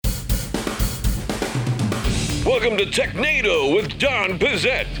Welcome to Technado with Don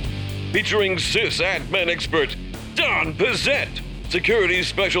Pizzette, featuring sysadmin expert Don Pizzette, security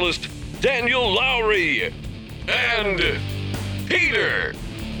specialist Daniel Lowry, and Peter.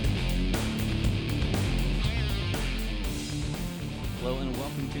 Hello and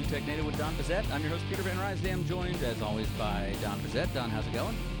welcome to Technado with Don Pizzette. I'm your host, Peter Van Rysdam, joined as always by Don Pizzette. Don, how's it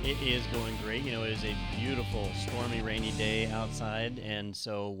going? It is going great. You know, it is a beautiful, stormy, rainy day outside, and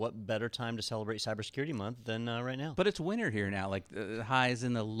so what better time to celebrate Cybersecurity Month than right now? But it's winter here now, like the highs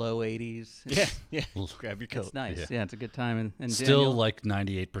in the low 80s. Yeah. Grab your coat. It's nice. Yeah, it's a good time. And Still Daniel, like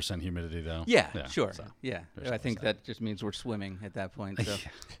 98% humidity, though. Yeah, sure. So Yeah, I think that just means we're swimming at that point. So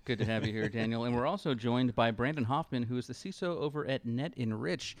good to have you here, Daniel. And we're also joined by Brandon Hoffman, who is the CISO over at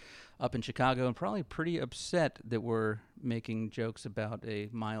NetEnrich up in Chicago, and probably pretty upset that we're making jokes about a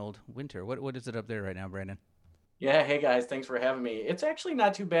mild winter. What is it up there right now, Brandon? Yeah, hey guys, thanks for having me. It's actually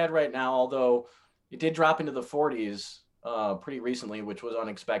not too bad right now, although it did drop into the 40s pretty recently, which was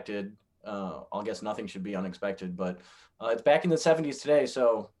unexpected. I guess nothing should be unexpected, but it's back in the 70s today,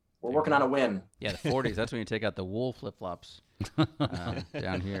 so we're working on a win. Yeah, the 40s. That's when you take out the wool flip-flops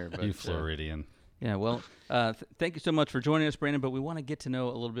down here. But, you Floridian. Yeah, well, thank you so much for joining us, Brandon, but we want to get to know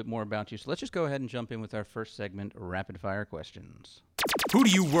a little bit more about you. So let's just go ahead and jump in with our first segment, Rapid Fire Questions. Who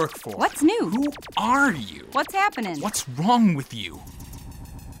do you work for? What's new? Who are you? What's happening? What's wrong with you?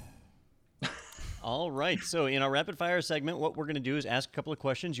 All right, so in our rapid fire segment, what we're going to do is ask a couple of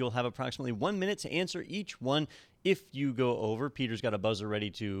questions. You'll have approximately 1 minute to answer each one. If you go over, Peter's got a buzzer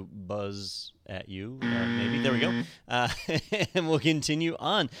ready to buzz at you, maybe. There we go. And we'll continue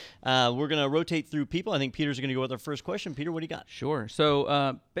on. We're going to rotate through people. I think Peter's going to go with our first question. Peter, what do you got? Sure.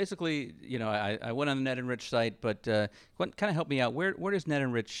 So basically, you know, I went on the NetEnrich site, but kind of help me out. Where does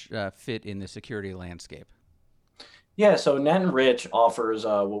NetEnrich fit in the security landscape? Yeah, so NetEnrich offers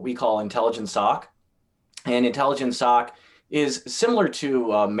what we call Intelligent SOC. And Intelligent SOC is similar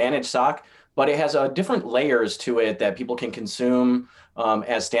to Managed SOC, but it has different layers to it that people can consume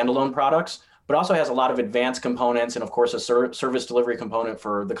as standalone products, but also has a lot of advanced components and, of course, a service delivery component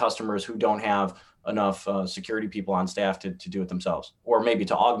for the customers who don't have enough security people on staff to do it themselves, or maybe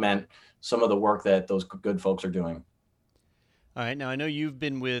to augment some of the work that those good folks are doing. All right. Now, I know you've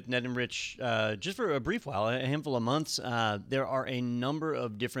been with NetEnrich just for a brief while, a handful of months. There are a number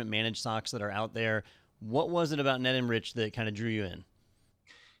of different managed SOCs that are out there. What was it about NetEnrich that kind of drew you in?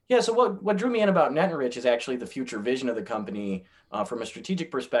 Yeah, so what drew me in about NetEnrich is actually the future vision of the company. From a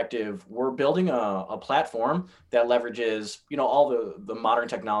strategic perspective, we're building a platform that leverages, you know, all the modern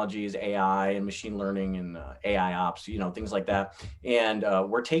technologies, AI and machine learning and AI ops, you know, things like that. And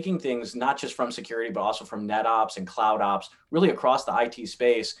we're taking things not just from security, but also from NetOps and cloud ops, really across the IT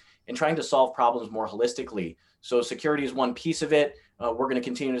space, and trying to solve problems more holistically. So security is one piece of it. We're going to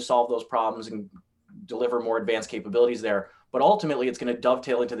continue to solve those problems and deliver more advanced capabilities there. But ultimately, it's going to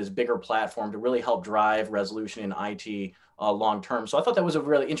dovetail into this bigger platform to really help drive resolution in IT long term. So I thought that was a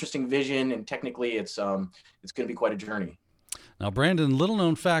really interesting vision, and technically, it's going to be quite a journey. Now, Brandon, little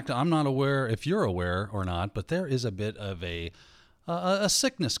known fact, I'm not aware if you're aware or not, but there is a bit of a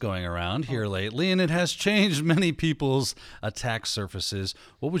sickness going around here lately, and it has changed many people's attack surfaces.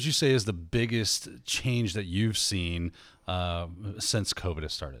 What would you say is the biggest change that you've seen since COVID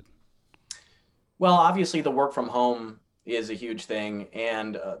has started? Well, obviously, the work from home is a huge thing.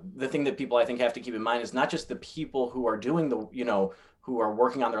 And the thing that people, I think, have to keep in mind is not just the people who are doing who are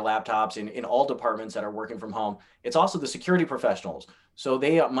working on their laptops in all departments that are working from home. It's also the security professionals. So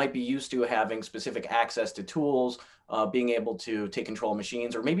they might be used to having specific access to tools, being able to take control of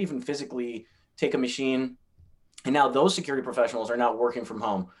machines, or maybe even physically take a machine. And now those security professionals are now working from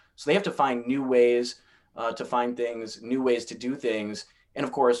home. So they have to find new ways to find things, new ways to do things. And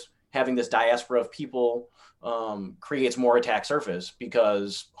of course, having this diaspora of people creates more attack surface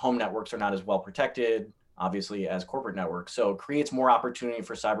because home networks are not as well protected, obviously, as corporate networks. So it creates more opportunity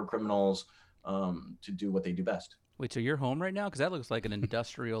for cyber criminals to do what they do best. Wait, so you're home right now? Because that looks like an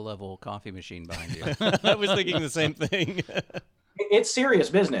industrial level coffee machine behind you. I was thinking the same thing. It's serious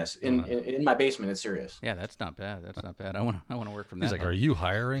business. In my basement, it's serious. Yeah, that's not bad. That's not bad. I want to work from that. He's like, are you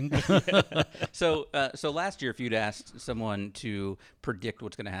hiring? So last year, if you'd asked someone to predict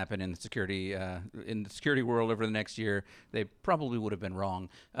what's going to happen in the security world over the next year, they probably would have been wrong.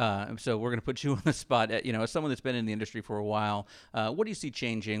 So we're going to put you on the spot. As someone that's been in the industry for a while, what do you see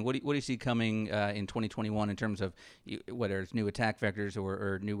changing? What do you see coming in 2021 in terms of whether it's new attack vectors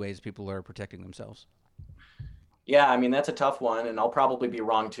or new ways people are protecting themselves? Yeah, I mean, that's a tough one, and I'll probably be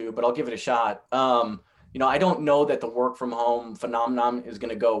wrong too, but I'll give it a shot. I don't know that the work from home phenomenon is going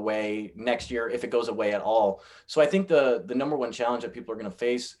to go away next year, if it goes away at all. So I think the number one challenge that people are going to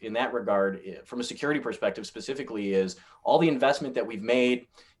face in that regard, from a security perspective specifically, is all the investment that we've made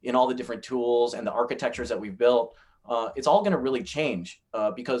in all the different tools and the architectures that we've built. It's all going to really change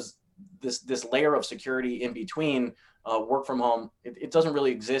because this layer of security in between work from home, it doesn't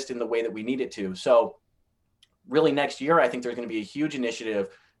really exist in the way that we need it to. So really next year, I think there's going to be a huge initiative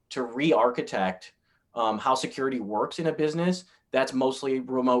to re-architect how security works in a business that's mostly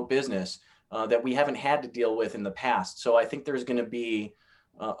remote business that we haven't had to deal with in the past. So I think there's going to be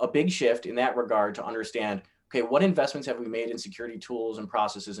a big shift in that regard to understand, okay, what investments have we made in security tools and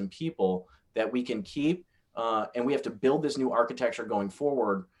processes and people that we can keep, and we have to build this new architecture going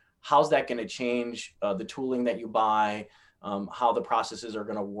forward. How's that going to change the tooling that you buy, how the processes are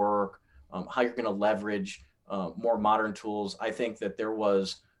going to work, how you're going to leverage more modern tools. I think that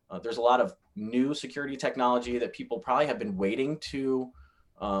there's a lot of new security technology that people probably have been waiting to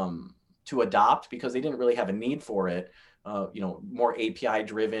adopt because they didn't really have a need for it. More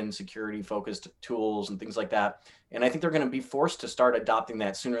API-driven, security-focused tools and things like that. And I think they're going to be forced to start adopting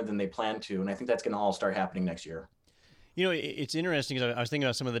that sooner than they plan to. And I think that's going to all start happening next year. It's interesting because I was thinking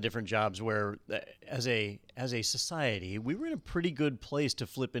about some of the different jobs where, as a society, we were in a pretty good place to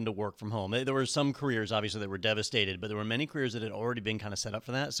flip into work from home. There were some careers, obviously, that were devastated, but there were many careers that had already been kind of set up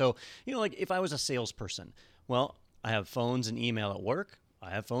for that. So, like if I was a salesperson, well, I have phones and email at work. I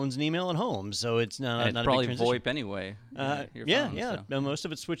have phones and email at home, so it's not a probably big transition. VoIP anyway. Yeah. So. Most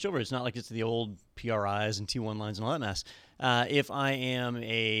of it's switched over. It's not like it's the old PRIs and T1 lines and all that mess. If I am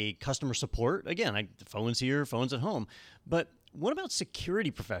a customer support, again, phones here, phones at home. But what about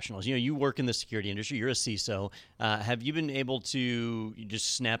security professionals? You work in the security industry. You're a CISO. Have you been able to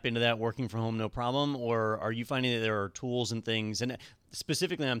just snap into that working from home no problem, or are you finding that there are tools and things? And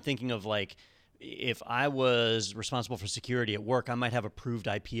specifically, I'm thinking of like, if I was responsible for security at work, I might have approved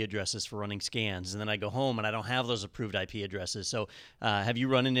IP addresses for running scans, and then I go home and I don't have those approved IP addresses. So have you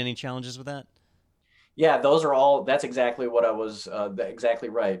run into any challenges with that? Yeah, that's exactly what I was, exactly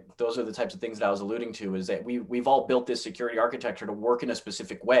right. Those are the types of things that I was alluding to, is that we've all built this security architecture to work in a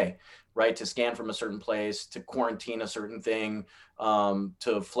specific way, right? To scan from a certain place, to quarantine a certain thing,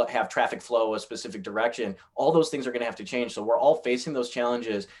 to have traffic flow a specific direction. All those things are going to have to change. So we're all facing those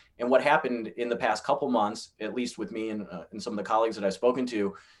challenges. And what happened in the past couple months, at least with me and some of the colleagues that I've spoken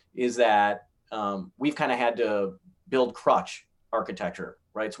to, is that we've kind of had to build crutch architecture,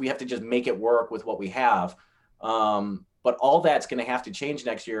 right? So we have to just make it work with what we have. But all that's going to have to change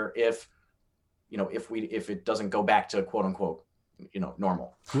next year if it doesn't go back to quote unquote,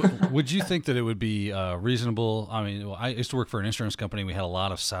 normal. Would you think that it would be reasonable? I mean, I used to work for an insurance company. We had a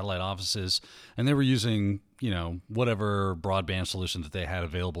lot of satellite offices, and they were using, whatever broadband solution that they had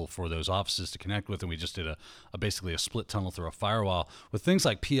available for those offices to connect with. And we just did basically a split tunnel through a firewall. With things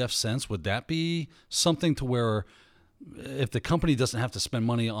like pfSense, would that be something to where, if the company doesn't have to spend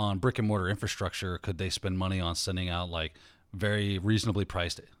money on brick and mortar infrastructure, could they spend money on sending out like very reasonably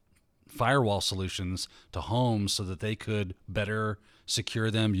priced firewall solutions to homes so that they could better secure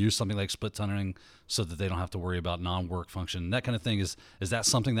them, use something like split tunneling so that they don't have to worry about non-work function, that kind of thing? Is that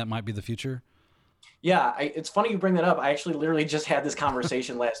something that might be the future? Yeah, it's funny you bring that up. I actually literally just had this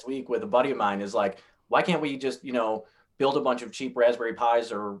conversation last week with a buddy of mine. Is like, why can't we just, build a bunch of cheap Raspberry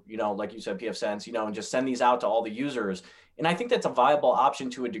Pis or, like you said, pfSense, and just send these out to all the users? And I think that's a viable option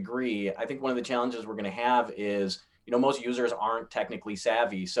to a degree. I think one of the challenges we're going to have is, most users aren't technically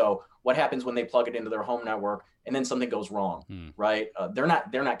savvy. So what happens when they plug it into their home network and then something goes wrong, right? They're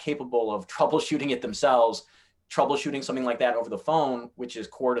not capable of troubleshooting it themselves. Troubleshooting something like that over the phone, which is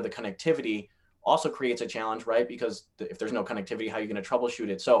core to the connectivity, also creates a challenge, right? Because if there's no connectivity, how are you going to troubleshoot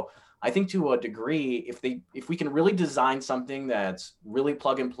it? So I think to a degree, if we can really design something that's really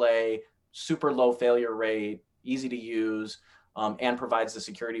plug and play, super low failure rate, easy to use, and provides the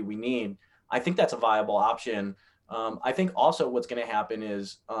security we need, I think that's a viable option. I think also what's going to happen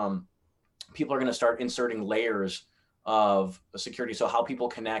is people are going to start inserting layers of security. So how people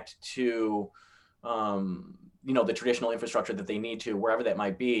connect to the traditional infrastructure that they need to, wherever that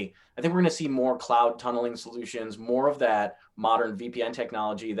might be. I think we're going to see more cloud tunneling solutions, more of that modern VPN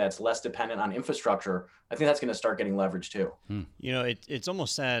technology that's less dependent on infrastructure. I think that's going to start getting leverage too. It's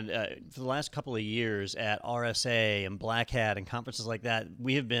almost sad. For the last couple of years at RSA and Black Hat and conferences like that,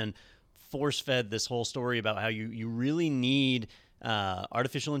 we have been force-fed this whole story about how you really need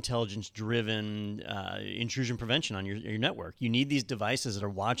artificial intelligence-driven intrusion prevention on your network. You need these devices that are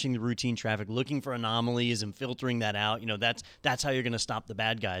watching the routine traffic, looking for anomalies and filtering that out. That's how you're going to stop the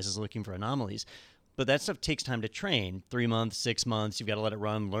bad guys, is looking for anomalies. But that stuff takes time to train. 3 months, 6 months, you've got to let it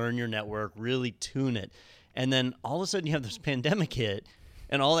run, learn your network, really tune it. And then all of a sudden you have this pandemic hit,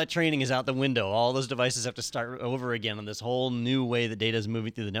 and all that training is out the window. All those devices have to start over again on this whole new way that data is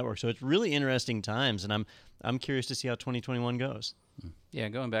moving through the network. So it's really interesting times, and I'm curious to see how 2021 goes. Yeah,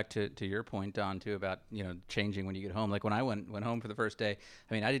 going back to your point, Don, too, about changing when you get home. Like when I went home for the first day,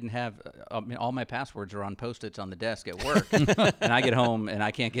 I mean, I didn't have all my passwords are on Post-its on the desk at work, and I get home and I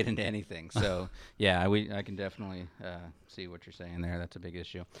can't get into anything. So yeah, I can definitely see what you're saying there. That's a big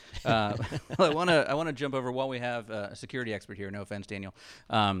issue. Well, I want to jump over while we have a security expert here. No offense, Daniel.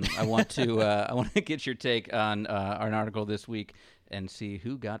 I want to get your take on an article this week and see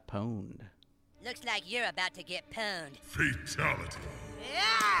who got pwned. Looks like you're about to get pwned. Fatality.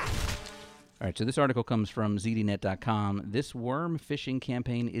 Yeah! All right, so this article comes from ZDNet.com. This worm phishing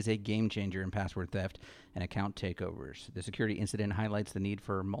campaign is a game changer in password theft and account takeovers. The security incident highlights the need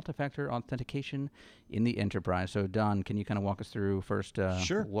for multi-factor authentication in the enterprise. So, Don, can you kind of walk us through first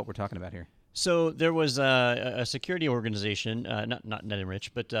Sure. what we're talking about here? So there was a security organization, not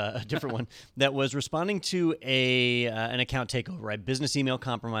NetEnrich, but a different one, that was responding to an account takeover. Right, business email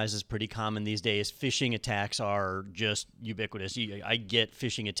compromise is pretty common these days. Phishing attacks are just ubiquitous. I get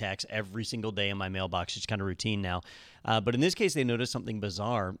phishing attacks every single day in my mailbox. It's kind of routine now. But in this case, they noticed something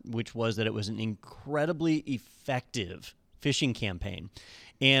bizarre, which was that it was an incredibly effective phishing campaign.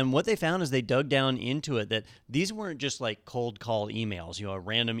 And what they found is they dug down into it that these weren't just like cold call emails, a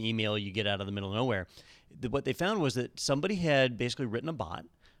random email you get out of the middle of nowhere. What they found was that somebody had basically written a bot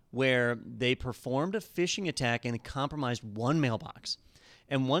where they performed a phishing attack and compromised one mailbox.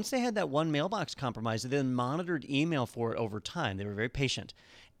 And once they had that one mailbox compromised, they then monitored email for it over time. They were very patient.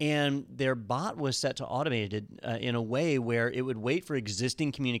 And their bot was set to automated in a way where it would wait for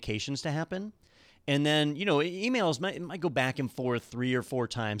existing communications to happen. And then, emails might go back and forth 3 or 4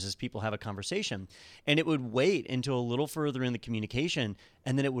 times as people have a conversation. And it would wait until a little further in the communication,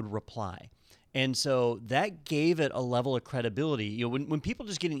 and then it would reply. And so that gave it a level of credibility. When people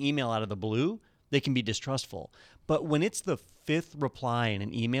just get an email out of the blue, they can be distrustful. But when it's the 5th reply in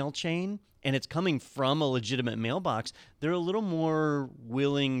an email chain, and it's coming from a legitimate mailbox, they're a little more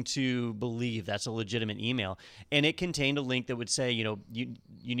willing to believe that's a legitimate email. And it contained a link that would say, you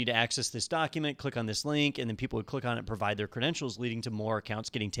need to access this document, click on this link, and then people would click on it, provide their credentials, leading to more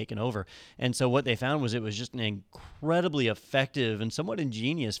accounts getting taken over. And so what they found was it was just an incredibly effective and somewhat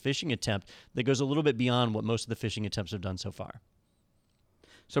ingenious phishing attempt that goes a little bit beyond what most of the phishing attempts have done so far.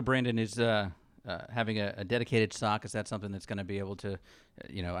 So, Brandon, is having a dedicated SOC, is that something that's going to be able to,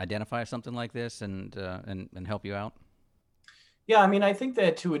 identify something like this and help you out? Yeah, I mean, I think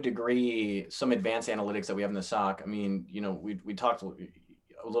that to a degree, some advanced analytics that we have in the SOC, I mean, we talked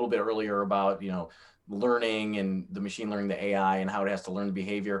a little bit earlier about, learning and the machine learning, the AI, and how it has to learn the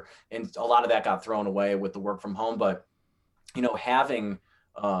behavior. And a lot of that got thrown away with the work from home. But, having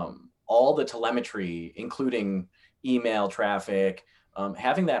all the telemetry, including email traffic,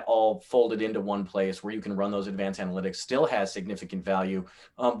 having that all folded into one place where you can run those advanced analytics still has significant value.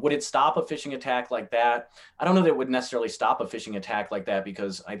 Would it stop a phishing attack like that? I don't know that it would necessarily stop a phishing attack like that,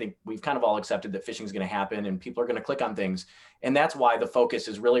 because I think we've kind of all accepted that phishing is going to happen and people are going to click on things. And that's why the focus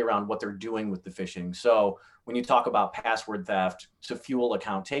is really around what they're doing with the phishing. So when you talk about password theft to fuel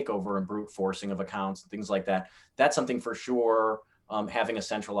account takeover and brute forcing of accounts and things like that, that's something for sure having a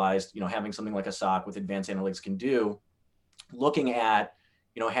centralized, having something like a SOC with advanced analytics can do. Looking at,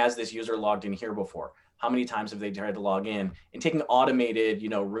 has this user logged in here before? How many times have they tried to log in? And taking automated,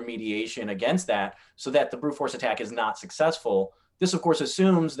 remediation against that so that the brute force attack is not successful. This, of course,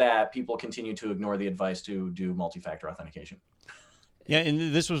 assumes that people continue to ignore the advice to do multi-factor authentication. Yeah,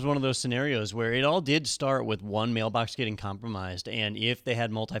 and this was one of those scenarios where it all did start with one mailbox getting compromised, and if they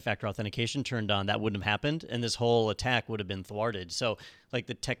had multi-factor authentication turned on, that wouldn't have happened, and this whole attack would have been thwarted. So, like,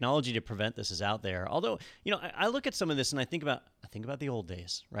 the technology to prevent this is out there. Although, I look at some of this and I think about the old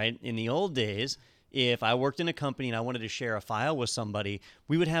days, right? In the old days, if I worked in a company and I wanted to share a file with somebody,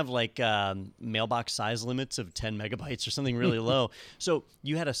 we would have mailbox size limits of 10 megabytes or something really low. So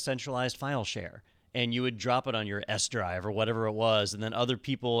you had a centralized file share, and you would drop it on your S drive or whatever it was, and then other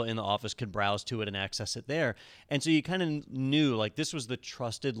people in the office could browse to it and access it there. And so you kind of knew, this was the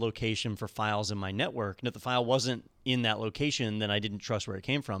trusted location for files in my network. And if the file wasn't in that location, then I didn't trust where it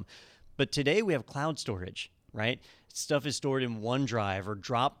came from. But today we have cloud storage, right? Stuff is stored in OneDrive or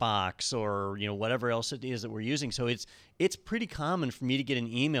Dropbox or whatever else it is that we're using. So it's pretty common for me to get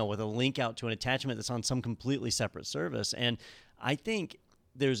an email with a link out to an attachment that's on some completely separate service. And I think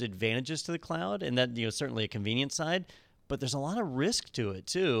there's advantages to the cloud, and that certainly a convenient side, but there's a lot of risk to it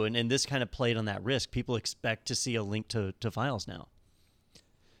too. And this kind of played on that risk. People expect to see a link to files now.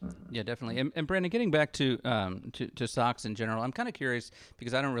 Yeah, definitely. And Brandon, getting back to socks in general, I'm kind of curious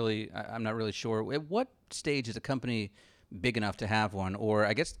because I'm not really sure at what stage is a company big enough to have one, or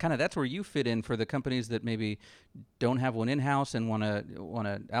I guess kind of that's where you fit in for the companies that maybe don't have one in house and want to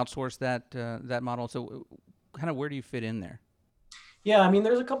outsource that model. So, kind of where do you fit in there? Yeah, I mean,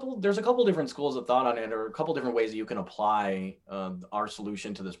 there's a couple different schools of thought on it, or a couple different ways that you can apply our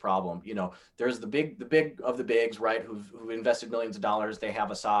solution to this problem. There's the big of the bigs, right? Who've invested millions of dollars. They have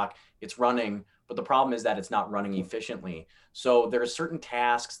a SOC, it's running, but the problem is that it's not running efficiently. So there's certain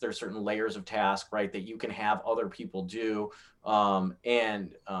tasks, there's certain layers of task, right, that you can have other people do,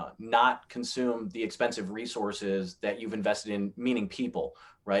 and not consume the expensive resources that you've invested in, meaning people,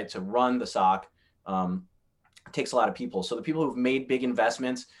 right, to run the SOC. Takes a lot of people. So the people who've made big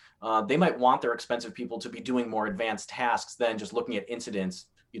investments, they might want their expensive people to be doing more advanced tasks than just looking at incidents,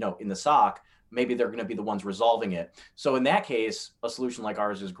 in the SOC. Maybe they're going to be the ones resolving it. So in that case, a solution like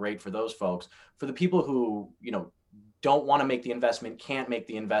ours is great for those folks. For the people who, don't want to make the investment, can't make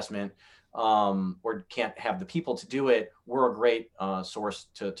the investment, or can't have the people to do it, we're a great source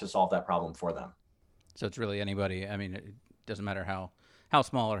to solve that problem for them. So it's really anybody. I mean, it doesn't matter how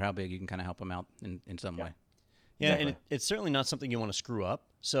small or how big, you can kind of help them out in some way. Yeah, Exactly. and it's certainly not something you want to screw up.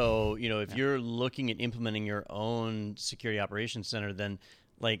 So, if you're looking at implementing your own security operations center, then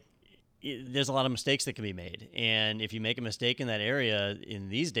there's a lot of mistakes that can be made. And if you make a mistake in that area in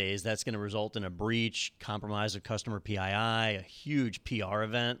these days, that's going to result in a breach, compromise of customer PII, a huge PR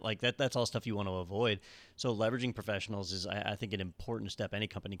event. That's all stuff you want to avoid. So leveraging professionals is, I think, an important step any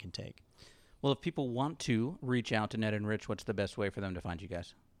company can take. Well, if people want to reach out to Ned and Rich, what's the best way for them to find you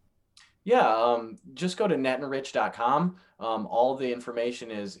guys? Yeah, just go to netandrich.com. All the information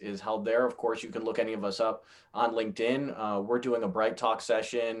is held there. Of course, you can look any of us up on LinkedIn. We're doing a Bright Talk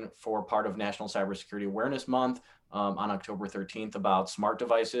session for part of National Cybersecurity Awareness Month on October 13th about smart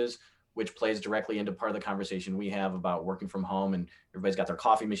devices, which plays directly into part of the conversation we have about working from home, and everybody's got their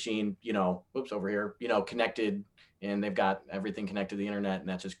coffee machine, over here, connected, and they've got everything connected to the internet, and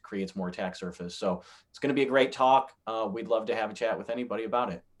that just creates more attack surface. So it's going to be a great talk. We'd love to have a chat with anybody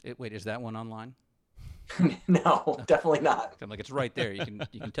about it. Wait, is that one online? No, definitely not. I'm like, it's right there. You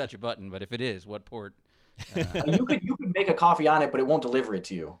can touch a button, but if it is, what port? You could make a coffee on it, but it won't deliver it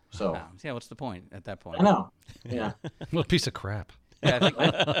to you. So yeah, what's the point at that point? I know. Yeah. What a piece of crap.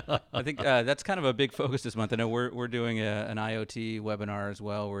 Yeah, I think that's kind of a big focus this month. I know we're doing an IoT webinar as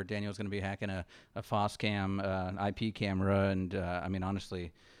well, where Daniel's going to be hacking a FOSCam, an IP camera, and I mean,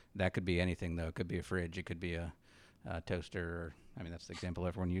 honestly, that could be anything though. It could be a fridge, it could be a toaster, or that's the example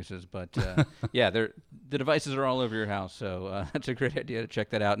everyone uses. But yeah, the devices are all over your house, so that's a great idea to check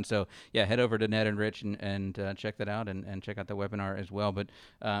that out. And so yeah, head over to Ned and Rich and check that out, and check out the webinar as well. But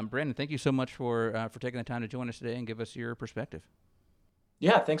Brandon, thank you so much for taking the time to join us today and give us your perspective.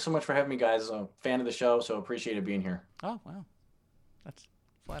 Yeah, thanks so much for having me, guys. A fan of the show, so appreciated being here. Oh, wow. That's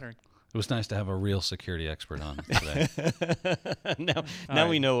flattering. It was nice to have a real security expert on today. Now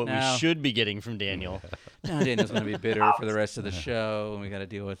we know what we now- should be getting from Daniel. Now Daniel's going to be bitter for the rest of the show, and we got to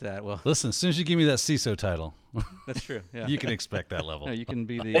deal with that. Well, Listen, as soon as you give me that CISO title, that's true. Yeah. you can expect that level. No, you can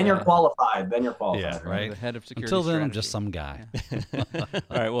be the Then you're qualified. Yeah, right. the head of security. Until then, I'm strategy. just some guy.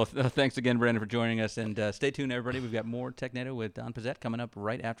 All right. Well, thanks again, Brandon, for joining us, and stay tuned, everybody. We've got more TechNado with Don Pizzette coming up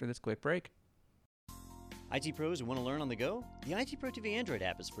right after this quick break. IT pros who want to learn on the go? The IT Pro TV Android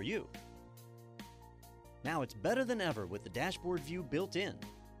app is for you. Now it's better than ever with the dashboard view built in.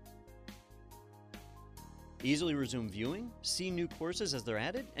 Easily resume viewing, see new courses as they're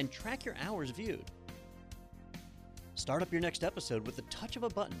added, and track your hours viewed. Start up your next episode with the touch of a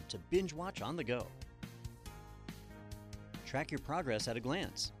button to binge watch on the go. Track your progress at a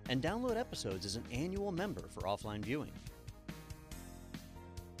glance, and download episodes as an annual member for offline viewing.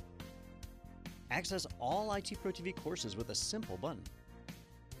 Access all IT Pro TV courses with a simple button.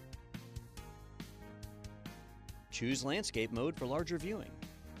 Choose landscape mode for larger viewing.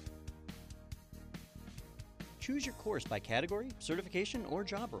 Choose your course by category, certification, or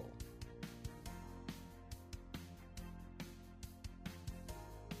job role.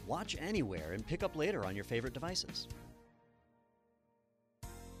 Watch anywhere and pick up later on your favorite devices.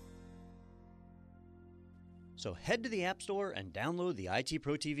 So head to the App Store and download the IT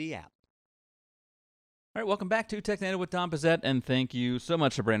Pro TV app. All right, welcome back to TechNado with Don Pizzette, and thank you so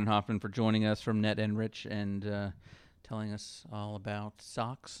much to Brandon Hoffman for joining us from Net and Rich and telling us all about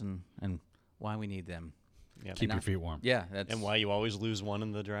socks and why we need them. Yeah. Keep your feet warm. Yeah, that's And why you always lose one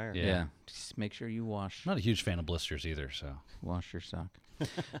in the dryer. yeah. Just make sure you wash I'm not a huge fan of blisters either, so. your sock.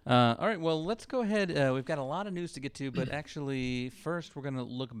 All right, well, let's go ahead. We've got a lot of news to get to, but actually, first, we're going to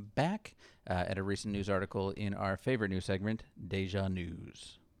look back at a recent news article in our favorite news segment, Deja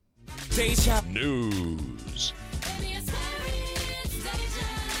News. News.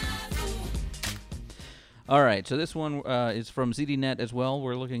 All right, so this one is from ZDNet as well.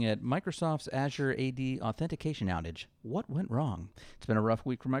 We're looking at Microsoft's Azure AD authentication outage. What went wrong? It's been a rough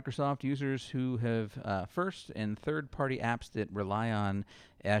week for Microsoft users who have first and third-party apps that rely on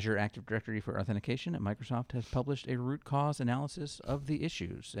Azure Active Directory for authentication. And Microsoft has published a root cause analysis of the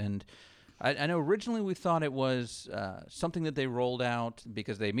issues. And I know originally we thought it was something that they rolled out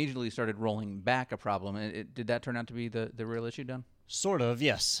because they immediately started rolling back a problem. Did that turn out to be the real issue, Don? Sort of,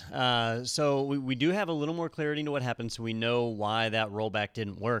 yes. So we do have a little more clarity into what happened, so we know why that rollback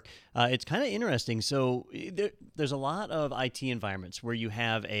didn't work. It's kind of interesting. So there's a lot of IT environments where you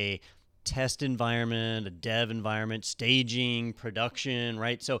have a test environment, a dev environment, staging, production,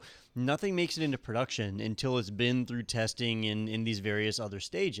 right? So nothing makes it into production until it's been through testing in these various other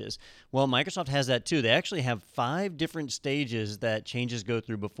stages. Well, Microsoft has that too. They actually have 5 different stages that changes go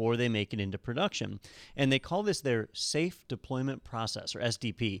through before they make it into production. And they call this their Safe Deployment Process, or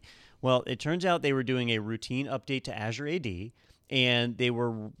SDP. Well, it turns out they were doing a routine update to Azure AD, and they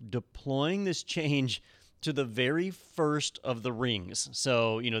were deploying this change to the very first of the rings.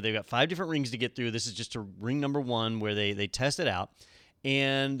 So, they've got 5 different rings to get through. This is just a ring number 1 where they test it out.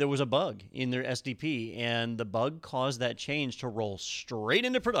 And there was a bug in their SDP, and the bug caused that change to roll straight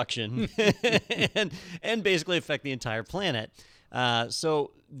into production and basically affect the entire planet. So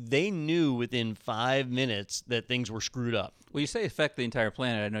they knew within 5 minutes that things were screwed up. Well, you say affect the entire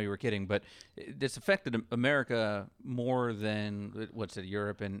planet. I know you were kidding, but this affected America more than,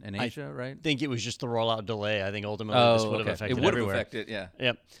 Europe and Asia, right? I think it was just the rollout delay. I think ultimately this would have affected it would everywhere. have affected, yeah.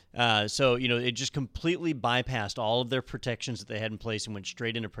 Yep. So, it just completely bypassed all of their protections that they had in place and went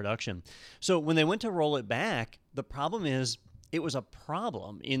straight into production. So when they went to roll it back, the problem is it was a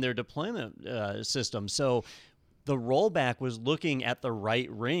problem in their deployment system. So the rollback was looking at the right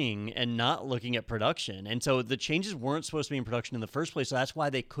ring and not looking at production. And so the changes weren't supposed to be in production in the first place. So that's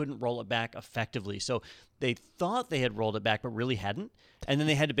why they couldn't roll it back effectively. So they thought they had rolled it back, but really hadn't. And then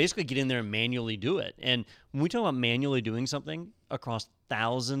they had to basically get in there and manually do it. And when we talk about manually doing something across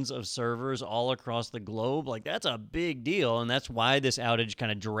thousands of servers all across the globe, that's a big deal. And that's why this outage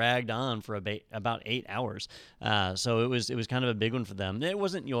kind of dragged on for about 8 hours. So it was kind of a big one for them. It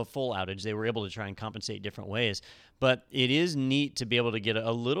wasn't, a full outage. They were able to try and compensate different ways. But it is neat to be able to get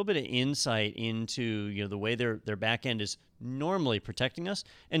a little bit of insight into, the way their back end is normally protecting us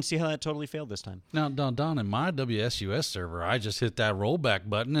and see how that totally failed this time. Now, Don, in my WSUS server, I just hit that rollback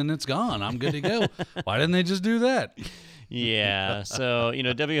button and it's gone. I'm good to go. Why didn't they just do that? Yeah, so,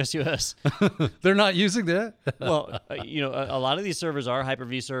 WSUS. They're not using that? Well, a lot of these servers are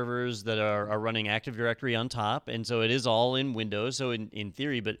Hyper-V servers that are running Active Directory on top, and so it is all in Windows, so in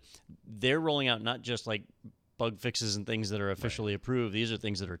theory, but they're rolling out not just bug fixes and things that are officially approved. These are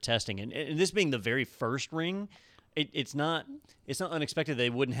things that are testing. And this being the very first ring, it's not unexpected they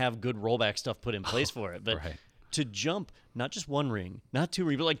wouldn't have good rollback stuff put in place for it. But to jump not just 1 ring, not 2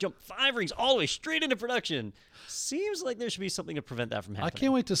 rings, but jump 5 rings all the way straight into production seems like there should be something to prevent that from happening. I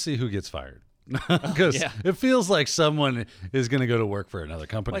can't wait to see who gets fired. Because it feels like someone is going to go to work for another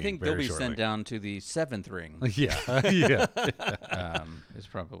company. Well, I think they'll be shortly. sent down to the 7th ring. Yeah. Is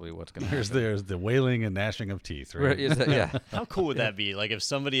probably what's going to happen. There's the wailing and gnashing of teeth, right? Yeah. How cool would that be? If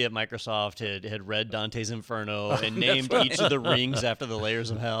somebody at Microsoft had read Dante's Inferno and named each of the rings after the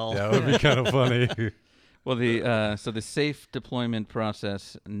layers of hell. That would be kind of funny. Well, the safe deployment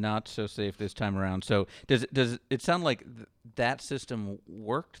process, not so safe this time around. So does it sound like that system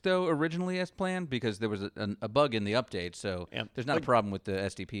worked though originally as planned, because there was a bug in the update, so there's not a problem with the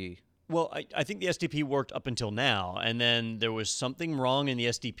SDP. Well, I think the SDP worked up until now, and then there was something wrong in the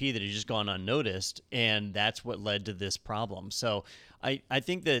SDP that had just gone unnoticed, and that's what led to this problem. So I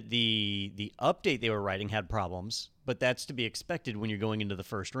think that the update they were writing had problems, but that's to be expected when you're going into the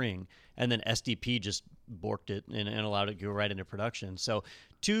first ring. And then SDP just borked it and allowed it to go right into production. So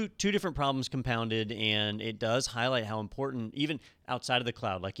two different problems compounded, and it does highlight how important, even outside of the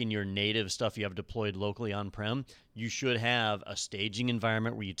cloud, like in your native stuff you have deployed locally on-prem, you should have a staging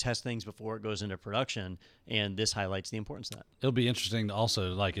environment where you test things before it goes into production, and this highlights the importance of that. It'll be interesting to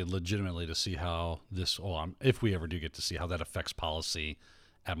also, legitimately to see how this, if we ever do get to see how that affects policy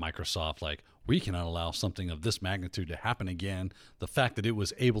at Microsoft. we cannot allow something of this magnitude to happen again. The fact that it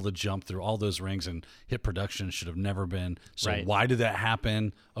was able to jump through all those rings and hit production should have never been. So Right. why did that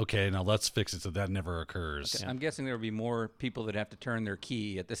happen? Okay, now let's fix it so that never occurs. I'm guessing there will be more people that have to turn their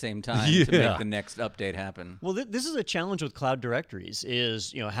key at the same time to Yeah. make the next update happen. Well, this is a challenge with cloud directories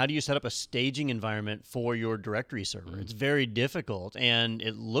is, how do you set up a staging environment for your directory server? It's very difficult, and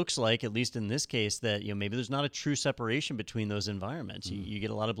it looks like, at least in this case, that maybe there's not a true separation between those environments. You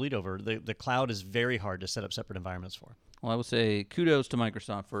get a lot of bleed over. The cloud is very hard to set up separate environments for. Well, I will say kudos to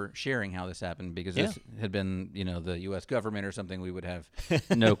Microsoft for sharing how this happened, because this had been, the U.S. government or something, we would have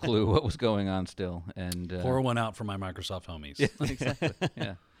no clue what was going on still. And Pour one out for my Microsoft homies. exactly.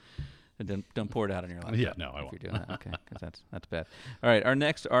 Yeah. And don't pour it out on your laptop. Yeah, no, I if won't. you're doing that. Okay, because that's bad. All right, our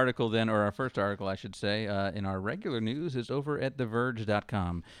next article then, or our first article, I should say, in our regular news is over at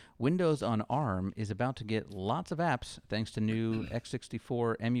TheVerge.com. Windows on ARM is about to get lots of apps thanks to new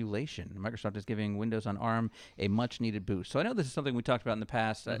x64 emulation. Microsoft is giving Windows on ARM a much-needed boost. So I know this is something we talked about in the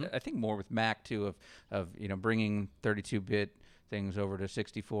past. I think more with Mac too, of bringing 32-bit things over to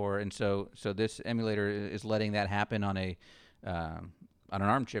 64, and so this emulator is letting that happen on an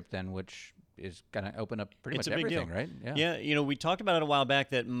ARM chip then, which is going to open up pretty It's much a big everything, deal. right? Yeah, we talked about it a while back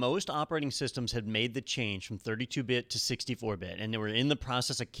that most operating systems had made the change from 32-bit to 64-bit, and they were in the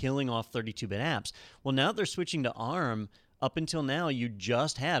process of killing off 32-bit apps. Well, now they're switching to ARM. Up until now, you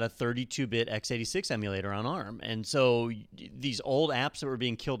just had a 32-bit x86 emulator on ARM. And so these old apps that were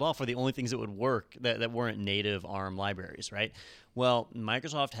being killed off were the only things that would work that weren't native ARM libraries, right? Well,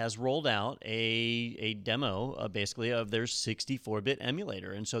 Microsoft has rolled out a demo, basically, of their 64-bit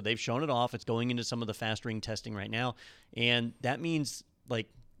emulator. And so they've shown it off. It's going into some of the fast ring testing right now. And that means,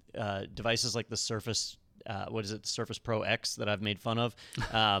 devices like the Surface the Surface Pro X that I've made fun of.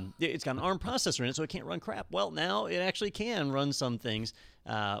 It's got an ARM processor in it, so it can't run crap. Well, now it actually can run some things.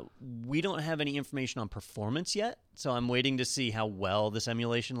 We don't have any information on performance yet, so I'm waiting to see how well this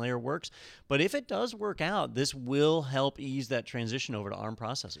emulation layer works. But if it does work out, this will help ease that transition over to ARM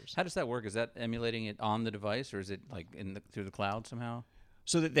processors. How does that work? Is that emulating it on the device, or is it through the cloud somehow?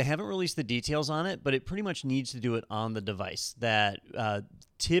 So that they haven't released the details on it, but it pretty much needs to do it on the device. That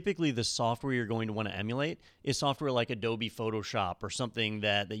typically the software you're going to want to emulate is software like Adobe Photoshop or something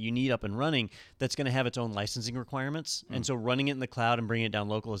that you need up and running that's going to have its own licensing requirements. And so running it in the cloud and bringing it down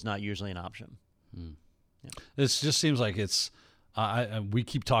local is not usually an option. This just seems like it's we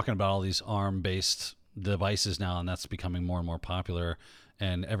keep talking about all these ARM-based devices now, and that's becoming more and more popular.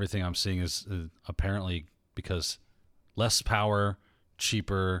 And everything I'm seeing is apparently because less power,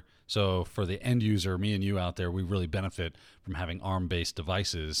 cheaper. So for the end user, me and you out there, we really benefit from having ARM-based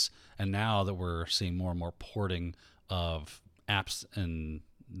devices. And now that we're seeing more and more porting of apps and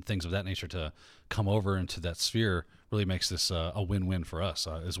things of that nature to come over into that sphere, really makes this a win-win for us,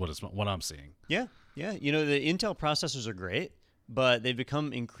 is what I'm seeing. Yeah. The Intel processors are great, but they've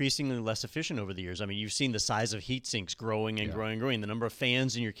become increasingly less efficient over the years. I mean, you've seen the size of heat sinks growing and growing and growing, the number of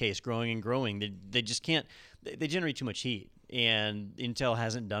fans in your case growing and growing. They just can't, they generate too much heat. And Intel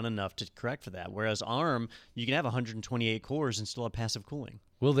hasn't done enough to correct for that. Whereas ARM, you can have 128 cores and still have passive cooling.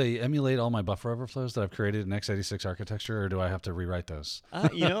 Will they emulate all my buffer overflows that I've created in x86 architecture, or do I have to rewrite those? I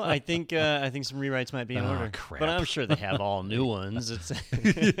think some rewrites might be in order. Crap. But I'm sure they have all new ones.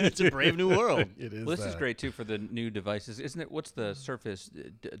 It's a brave new world. It is. Well, this is great too for the new devices, isn't it? What's the Surface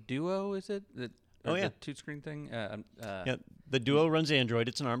Duo? Is it? The two-screen thing. Yeah, the Duo runs Android.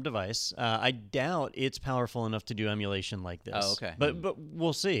 It's an ARM device. I doubt it's powerful enough to do emulation like this. Oh, okay. But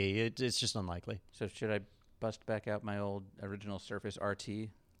we'll see. It's just unlikely. So should I bust back out my old original Surface RT?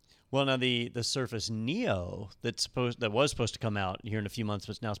 Well, now the Surface Neo that was supposed to come out here in a few months,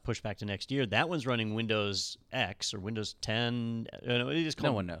 but now it's pushed back to next year. That one's running Windows X or Windows 10. It is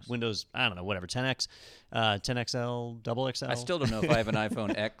called No one knows. Windows, I don't know, whatever, 10X, 10XL, double XL. I still don't know if I have an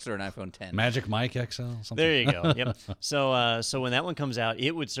iPhone X or an iPhone 10. Magic Mike XL? Something? There you go. Yep. So when that one comes out,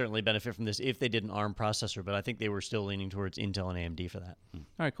 it would certainly benefit from this if they did an ARM processor, but I think they were still leaning towards Intel and AMD for that. All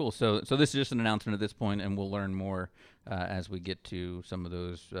right, cool. So this is just an announcement at this point, and we'll learn more as we get to some of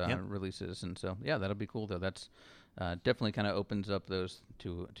those releases. And so, yeah, that'll be cool, though. That's definitely kind of opens up those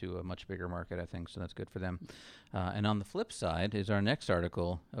to a much bigger market, I think, so that's good for them. And on the flip side is our next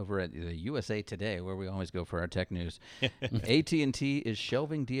article over at the USA Today, where we always go for our tech news. AT&T is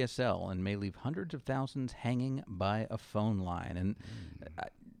shelving DSL and may leave hundreds of thousands hanging by a phone line.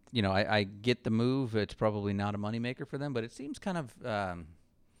 And I get the move. It's probably not a moneymaker for them, but it seems kind of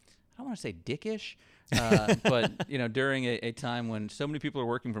I don't want to say dickish, but during a time when so many people are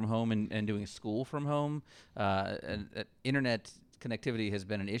working from home and doing school from home, internet connectivity has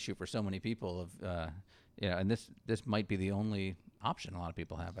been an issue for so many people. And this might be the only option a lot of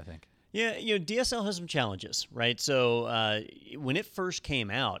people have, I think. Yeah, DSL has some challenges, right? So when it first came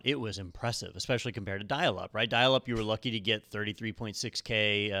out, it was impressive, especially compared to dial-up, right? Dial-up, you were lucky to get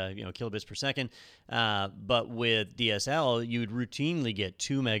 33.6K, kilobits per second. But with DSL, you would routinely get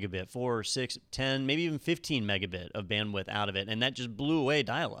 2 megabit, 4, 6, 10, maybe even 15 megabit of bandwidth out of it, and that just blew away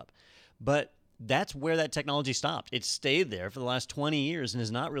dial-up. But that's where that technology stopped. It stayed there for the last 20 years and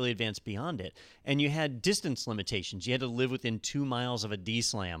has not really advanced beyond it. And you had distance limitations. You had to live within 2 miles of a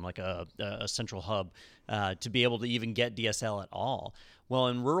DSLAM, like a central hub, to be able to even get DSL at all. Well,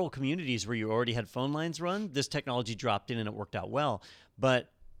 in rural communities where you already had phone lines run, this technology dropped in and it worked out well.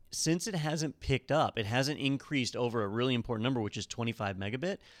 But since it hasn't picked up, it hasn't increased over a really important number, which is 25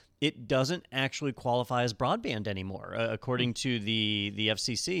 megabit, it doesn't actually qualify as broadband anymore, according to the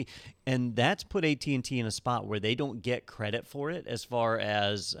FCC. And that's put AT&T in a spot where they don't get credit for it as far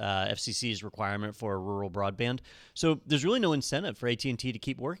as FCC's requirement for a rural broadband. So there's really no incentive for AT&T to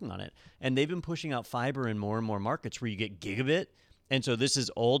keep working on it. And they've been pushing out fiber in more and more markets where you get gigabit. And so this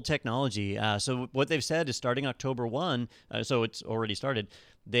is old technology. So what they've said is starting October 1, so it's already started,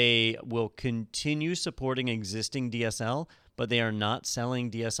 they will continue supporting existing DSL, but they are not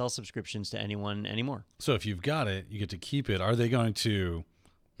selling DSL subscriptions to anyone anymore. So if you've got it, you get to keep it. Are they going to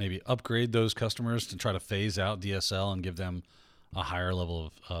maybe upgrade those customers to try to phase out DSL and give them a higher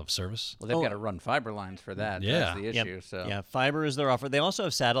level of service? Well, they've got to run fiber lines for that. Yeah. That's the issue. So Yeah, fiber is their offer. They also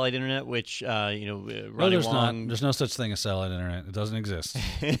have satellite internet, which, running No, there's along... not. There's no such thing as satellite internet. It doesn't exist.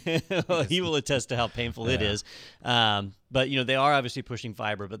 Well, he will attest to how painful it is. But, they are obviously pushing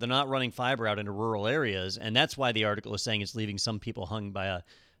fiber, but they're not running fiber out into rural areas. And that's why the article is saying it's leaving some people hung by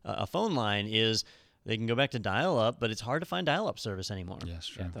a phone line is they can go back to dial-up, but it's hard to find dial-up service anymore. Yes,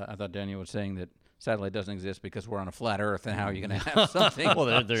 true. I thought Daniel was saying that satellite doesn't exist because we're on a flat Earth, and how are you going to have something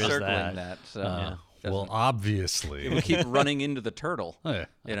Well, there is circling that. So Well, obviously. it would keep running into the turtle. Yeah.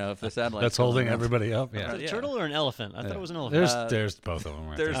 If the satellite That's holding everybody up. Yeah. A turtle or an elephant? I thought it was an elephant. There's both of them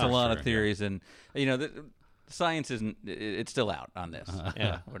right There's there. a lot Sure, of theories, and science isn't. It's still out on this.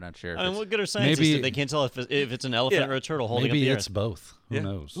 Yeah. We're not sure. I mean, what good are scientists Maybe- if they can't tell if it's an elephant or a turtle holding Maybe up the it's earth? both. Who Yeah.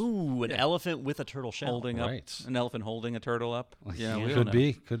 knows? Ooh, an elephant with a turtle shell. holding Right. up an elephant holding a turtle up. Yeah, we don't Could know.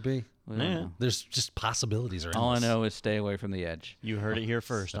 be. Could be. We don't Yeah. know. There's just possibilities around All I this. know is stay away from the edge. You heard it here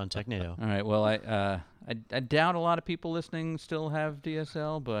first on TechNado. All right. Well, I doubt a lot of people listening still have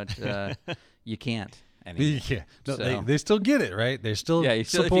DSL, but you can't anymore. Yeah. No, So- they still get it, right? They still Yeah, you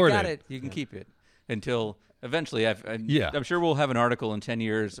still, if you support got it, you can keep it until eventually. I'm sure we'll have an article in 10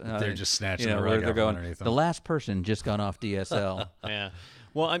 years. They're just snatching the where rug they're out from going. underneath them. The last person just got off DSL. Yeah.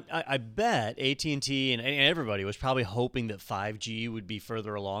 Well, I bet AT&T and everybody was probably hoping that 5G would be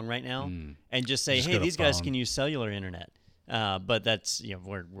further along right now and just say, Just hey, get a these guys phone. can use cellular internet. But that's,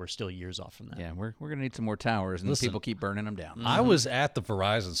 we're still years off from that. Yeah, we're gonna need some more towers, and Listen, people keep burning them down. I was at the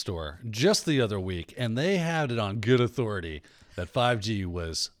Verizon store just the other week, and they had it on good authority that 5G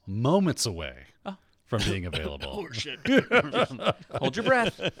was moments away from being available. Hold your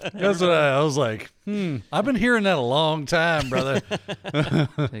breath. That's what I was like. I've been hearing that a long time, brother.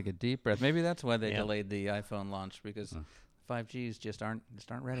 Take a deep breath. Maybe that's why they delayed the iPhone launch, because 5Gs just aren't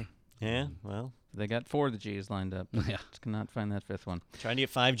ready. Yeah, well, They got 4 of the Gs lined up. Yeah. Just cannot find that 5th one. trying to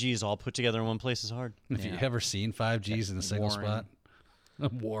get 5Gs all put together in one place is hard. Have you Yeah. ever seen 5Gs in a single Warren.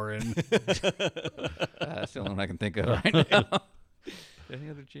 spot? Warren. That's the only one I can think of right now. Any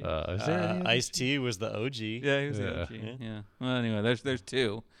other G? Is there any other- Ice-T was the OG. Yeah, he was the Yeah. OG. Yeah. Well, anyway, there's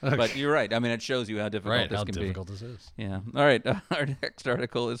 2, but you're right. I mean, it shows you how difficult right, this how can difficult this is. be. Yeah. All right. Our next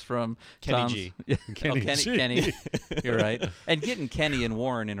article is from Kenny Tom's, G. Yeah. Kenny G. Kenny. You're right. And getting Kenny and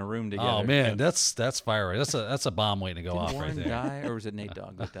Warren in a room together. Oh man, that's fiery. That's a bomb waiting to go Did off Warren right there. die, or was it Nate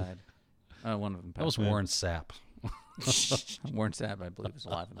Dogg that died? One of them. That was Warren Sapp. Warren Sapp, I believe, is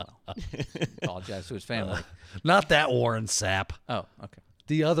alive and well. Apologize to his family. Not that Warren Sapp. Oh, okay.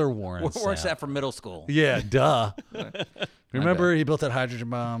 The other Warren Warren Sapp. Sapp from middle school. Yeah, duh. Remember he built that hydrogen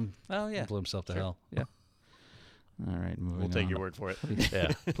bomb? Oh, yeah. Blew himself to hell. Yeah. All right, moving We'll take on. your word for it.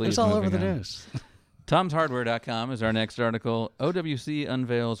 Yeah. Please, It's all over moving the on. news. Tom'sHardware.com is our next article. OWC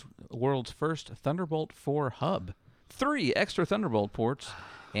unveils world's first Thunderbolt 4 hub, 3 extra Thunderbolt ports,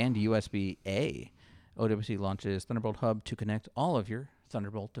 and USB-A. OWC launches Thunderbolt Hub to connect all of your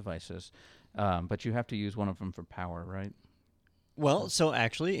Thunderbolt devices, but you have to use one of them for power, right? Well, so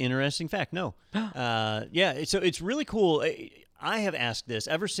actually, interesting fact. No. Yeah, so it's really cool. I have asked this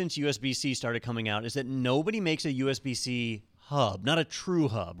ever since USB-C started coming out, is that nobody makes a USB-C hub, not a true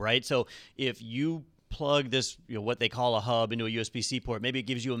hub, right? So if you plug this, what they call a hub into a USB-C port, maybe it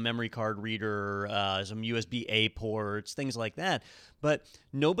gives you a memory card reader, some USB-A ports, things like that. But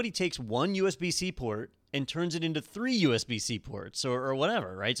nobody takes one USB-C port and turns it into 3 USB-C ports or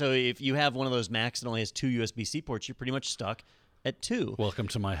whatever, right? So if you have one of those Macs that only has 2 USB-C ports, you're pretty much stuck at 2. Welcome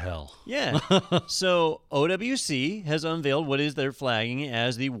to my hell. Yeah. So OWC has unveiled what is they're flagging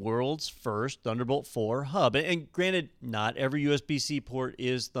as the world's first Thunderbolt 4 hub. And granted, not every USB-C port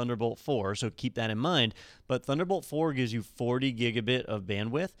is Thunderbolt 4, so keep that in mind. But Thunderbolt 4 gives you 40 gigabit of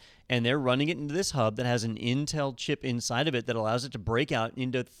bandwidth, and they're running it into this hub that has an Intel chip inside of it that allows it to break out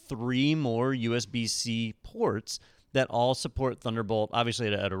into 3 more USB-C ports that all support Thunderbolt, obviously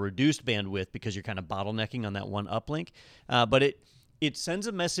at a reduced bandwidth because you're kind of bottlenecking on that one uplink. But it sends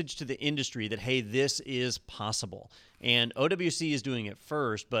a message to the industry that, hey, this is possible. And OWC is doing it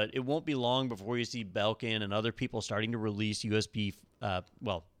first, but it won't be long before you see Belkin and other people starting to release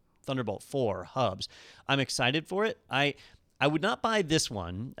Thunderbolt 4 hubs. I'm excited for it. I would not buy this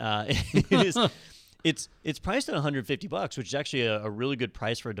one. It's priced at $150, which is actually a really good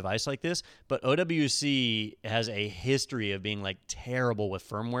price for a device like this. But OWC has a history of being like terrible with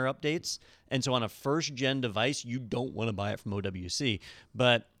firmware updates, and so on a first-gen device, you don't want to buy it from OWC.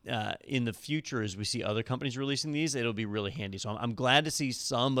 But in the future, as we see other companies releasing these, it'll be really handy. So I'm glad to see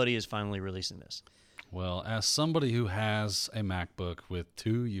somebody is finally releasing this. Well, as somebody who has a MacBook with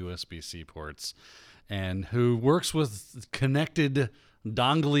 2 USB-C ports and who works with connected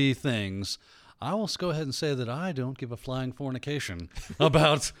dongly things, I will go ahead and say that I don't give a flying fornication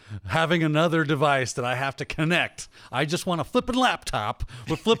about having another device that I have to connect. I just want a flippin' laptop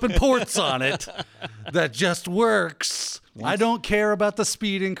with flippin' ports on it that just works. I don't care about the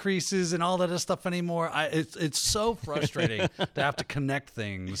speed increases and all that other stuff anymore. It's so frustrating to have to connect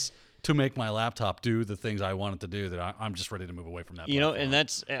things to make my laptop do the things I want it to do that I'm just ready to move away from that. And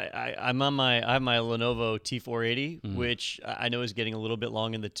that's I have my Lenovo T480, which I know is getting a little bit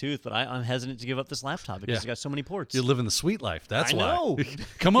long in the tooth, but I'm hesitant to give up this laptop because it's got so many ports. You're living the sweet life. That's I why. know.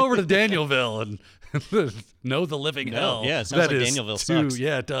 Come over to Danielville and know the living hell. Yeah, it sounds that like is Danielville sucks.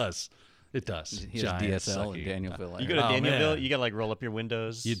 Yeah, it does. It does. He has Giant DSL sucky. in Danielville. You go to Oh, Danielville, man. you got to like roll up your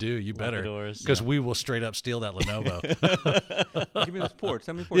windows. You do. You lock better. the doors. Because we will straight up steal that Lenovo. Give me those ports.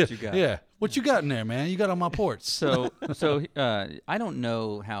 How many ports you got? Yeah. What you got in there, man? You got on my ports. So I don't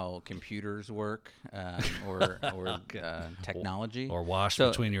know how computers work or technology or wash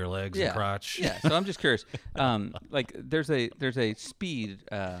So- between your legs and crotch. Yeah, so I'm just curious. Like there's a speed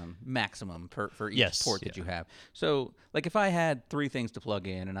maximum for each Yes. port that you have. So like if I had 3 things to plug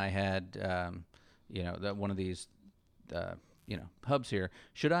in and I had one of these hubs here,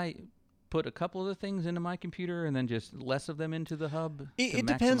 should I put a couple of the things into my computer and then just less of them into the hub? It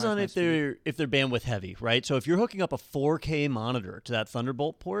depends on if they're bandwidth heavy, right? So if you're hooking up a 4K monitor to that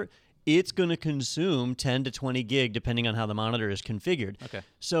Thunderbolt port, it's going to consume 10 to 20 gig depending on how the monitor is configured. Okay.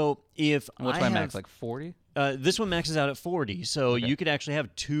 So if What's I my have, max, like 40? This one maxes out at 40, so you could actually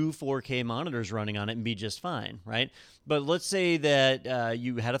have 2 4K monitors running on it and be just fine, right? But let's say that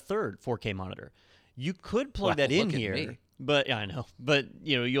you had a third 4K monitor. You could plug Wow, that in look at here. me. But yeah, I know. But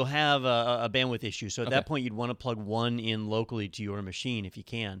you'll have a bandwidth issue. So at that point, you'd want to plug one in locally to your machine if you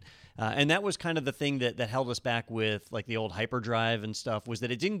can. And that was kind of the thing that held us back with like the old hyperdrive and stuff, was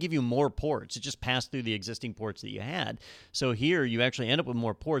that it didn't give you more ports. It just passed through the existing ports that you had. So here you actually end up with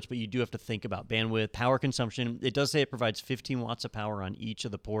more ports, but you do have to think about bandwidth, power consumption. It does say it provides 15 watts of power on each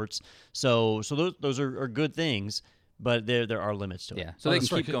of the ports. So those are good things. But there are limits to it. Yeah, so they can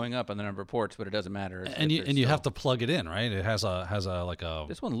keep going up on the number of ports, but it doesn't matter. And you have to plug it in, right? It has a like a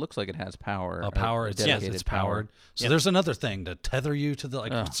This one looks like it has power. power. a It's dedicated powered. So there's another thing to tether you to the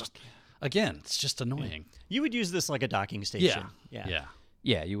it's just annoying. You would use this like a docking station. Yeah.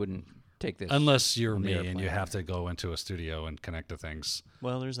 Yeah, you wouldn't take this. Unless you're on the me and you airplane. have to go into a studio and connect to things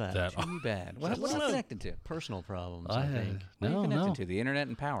Well, there's that. Too bad. What That's am I not- connected to? Personal problems, I think. What are you no, connected no. to? The internet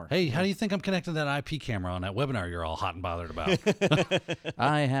and power. Hey, how do you think I'm connecting that IP camera on that webinar you're all hot and bothered about?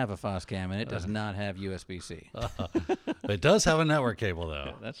 I have a Foscam, and it does not have USB-C. It does have a network cable,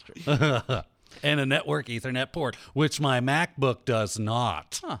 though. That's true. And a network Ethernet port, which my MacBook does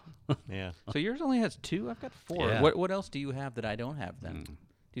not. Yeah. So yours only has 2? I've got 4. Yeah. What else do you have that I don't have then?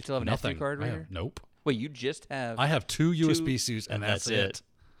 Do you still have an Nothing. SD card I have- reader? nope. Wait, you just have... I have 2 USB-Cs, and and that's it.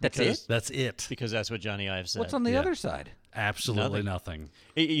 That's because- it? That's it. Because that's what Johnny Ive said. What's on the Yeah. other side? Absolutely nothing.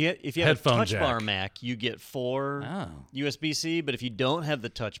 If you have Headphone a touch bar jack. Mac, you get 4 Oh. USB-C. But if you don't have the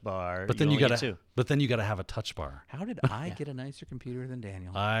touch bar, But then you you only gotta. get 2. But then you gotta have a touch bar. How did I get a nicer computer than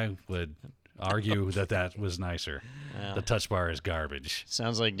Daniel? I would argue that was nicer. The touch bar is garbage.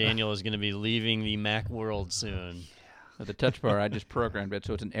 Sounds like Daniel is going to be leaving the Mac world soon. The touch bar, I just programmed it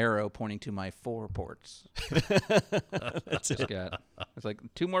so it's an arrow pointing to my 4 ports. It's like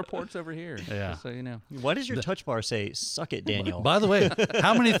 2 more ports over here. Yeah. Just so you know. Why does your touch bar say "Suck it, Daniel"? By the way,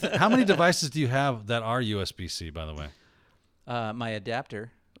 how many devices do you have that are USB-C? By the way, My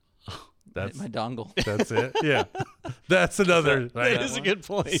adapter, that's my dongle. that's it. Yeah, that's another. That is a good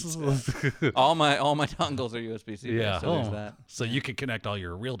point. all my dongles are USB-C. Yeah. So there's that. So you can connect all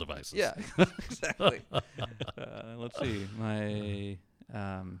your real devices. Yeah, exactly. Let's see. My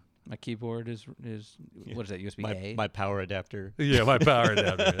keyboard is what is that? USB-A? My power adapter. Yeah, my power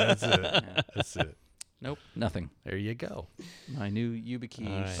adapter. That's it. That's it. Nope, nothing. There you go. My new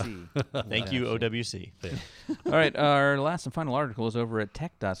YubiKey C. Thank you, OWC. All right, our last and final article is over at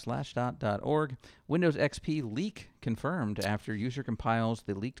tech.slashdot.org. Windows XP leak confirmed after user compiles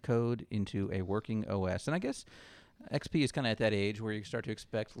the leaked code into a working OS. And I guess XP is kind of at that age where you start to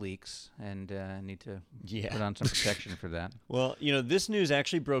expect leaks and need to put on some protection for that. Well, this news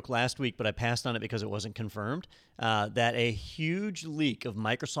actually broke last week, but I passed on it because it wasn't confirmed, that a huge leak of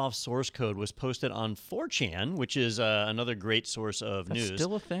Microsoft source code was posted on 4chan, which is another great source of That's news.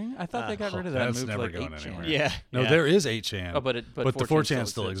 still a thing? I thought they got rid of that and That's moved to never like going 8chan. anywhere. Yeah. No, yeah. there is 8chan. Oh, but the 4chan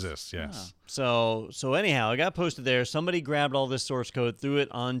still exists. Yes. So anyhow, it got posted there. Somebody grabbed all this source code, threw it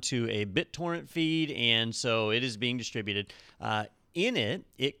onto a BitTorrent feed, and so it is being distributed. In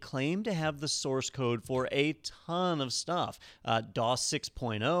it claimed to have the source code for a ton of stuff. DOS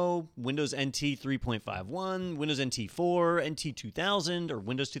 6.0, Windows NT 3.51, Windows NT 4, NT 2000 or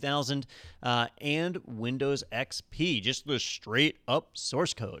Windows 2000, and Windows XP, just the straight up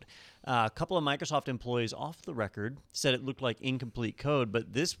source code. A couple of Microsoft employees off the record said it looked like incomplete code,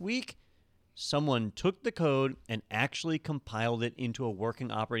 but this week, someone took the code and actually compiled it into a working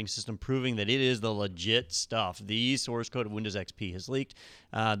operating system, proving that it is the legit stuff. The source code of Windows XP has leaked.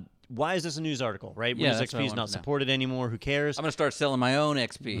 Why is this a news article, right? Yeah, Windows that's what I XP is wanted not to know. supported anymore. Who cares? I'm going to start selling my own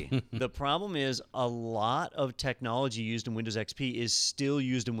XP. The problem is a lot of technology used in Windows XP is still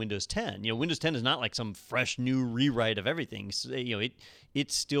used in Windows 10. Windows 10 is not like some fresh new rewrite of everything. So,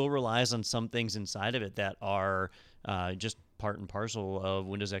 it still relies on some things inside of it that are just part and parcel of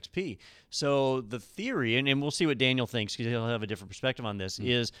Windows XP. So the theory, and we'll see what Daniel thinks because he'll have a different perspective on this,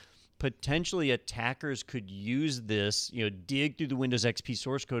 is potentially attackers could use this, dig through the Windows XP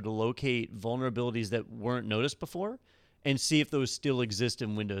source code to locate vulnerabilities that weren't noticed before and see if those still exist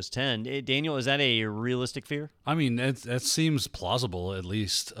in Windows 10. Daniel, is that a realistic fear? I mean, that seems plausible, at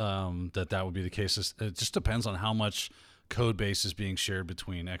least, that would be the case. It just depends on how much code base is being shared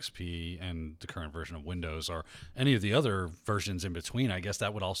between XP and the current version of Windows or any of the other versions in between. I guess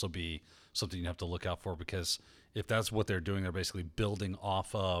that would also be something you have to look out for, because if that's what they're doing, they're basically building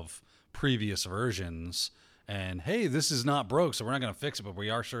off of previous versions and, hey, this is not broke, so we're not going to fix it, but we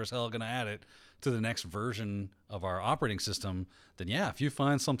are sure as hell going to add it to the next version of our operating system. Then yeah, if you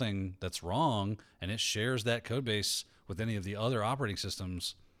find something that's wrong and it shares that code base with any of the other operating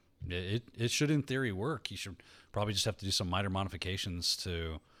systems, it should in theory work. You should probably just have to do some minor modifications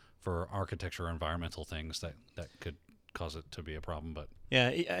for architecture or environmental things that could cause it to be a problem. But yeah,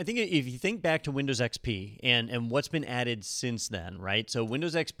 I think if you think back to Windows XP and what's been added since then, right? So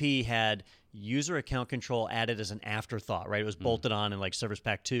Windows XP had user account control added as an afterthought, right? It was bolted on in like Service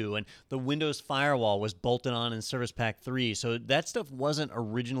Pack 2, and the Windows Firewall was bolted on in Service Pack 3. So that stuff wasn't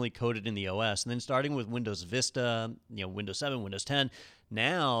originally coded in the OS. And then starting with Windows Vista, Windows 7, Windows 10,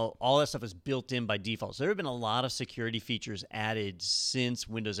 now all that stuff is built in by default. So there have been a lot of security features added since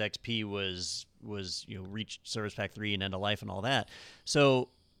Windows XP was reached Service Pack 3 and end of life and all that. So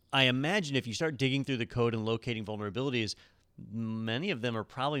I imagine if you start digging through the code and locating vulnerabilities, many of them are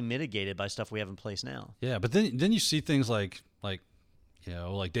probably mitigated by stuff we have in place now. yeah, but then you see things like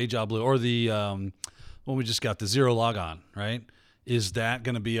Deja Blue or the when we just got the zero logon, right? Is that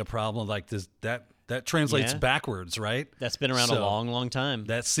going to be a problem? Like this that translates backwards, right? That's been around a long, long time.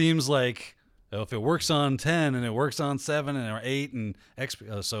 That seems like if it works on 10 and it works on 7 and or 8 and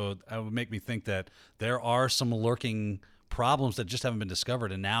XP, so that would make me think that there are some lurking problems that just haven't been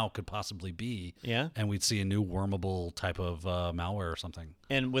discovered and now could possibly be. Yeah. And we'd see a new wormable type of malware or something.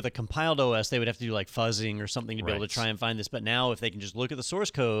 And with a compiled OS, they would have to do like fuzzing or something to be able to Right. try and find this. But now if they can just look at the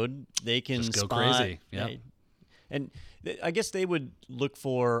source code, they can Just go spot, crazy. Yep. right? And I guess they would look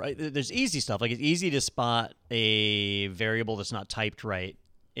for, there's easy stuff. Like it's easy to spot a variable that's not typed right.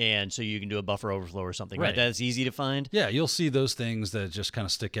 And so you can do a buffer overflow or something, right? Right. That's easy to find. Yeah, you'll see those things that just kind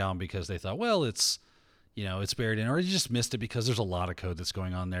of stick out because they thought, well, it's buried in, or you just missed it because there's a lot of code that's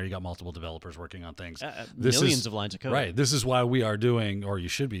going on there. You got multiple developers working on things. Millions of lines of code. Right. This is why we are doing, or you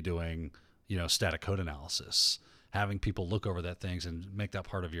should be doing, static code analysis, having people look over that things and make that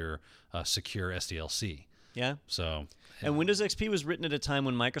part of your secure SDLC. Yeah. So, And Windows XP was written at a time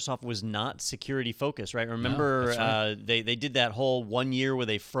when Microsoft was not security focused, right? Remember, that's right. they did that whole 1 year where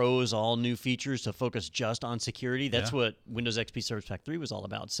they froze all new features to focus just on security. That's Yeah. what Windows XP Service Pack 3 was all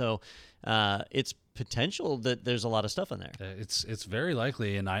about. So it's potential that there's a lot of stuff in there. It's very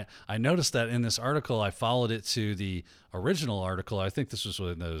likely, and I noticed that in this article. I followed it to the original article. I think this was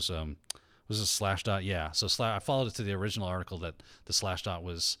when those was this Slashdot, yeah. So I followed it to the original article that the Slashdot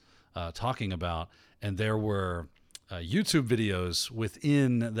was talking about, and there were YouTube videos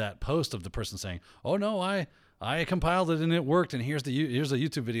within that post of the person saying, "Oh no, I compiled it and it worked, and here's a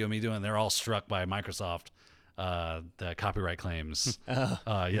YouTube video of me doing." It. They're all struck by Microsoft. The copyright claims.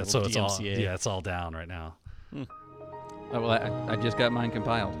 Yeah, so it's DMCA. it's all down right now. Oh, well, I just got mine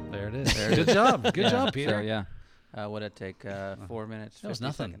compiled. There it is. Good job. Good job, Peter. So, yeah. What did it take? 4 minutes, That was 50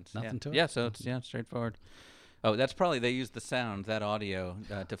 nothing. seconds. Nothing yeah. to it. Yeah, so it's straightforward. Oh, that's probably they used the sound, that audio,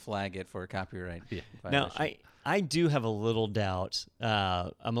 to flag it for copyright. Yeah. Now, violation. I do have a little doubt.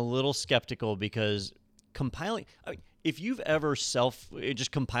 I'm a little skeptical because compiling. If you've ever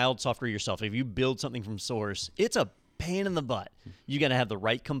just compiled software yourself, if you build something from source, it's a pain in the butt. You got to have the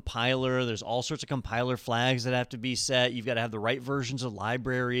right compiler. There's all sorts of compiler flags that have to be set. You've got to have the right versions of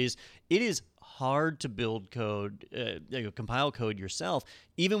libraries. It is hard to build code, compile code yourself,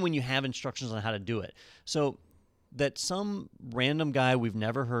 even when you have instructions on how to do it. So that some random guy we've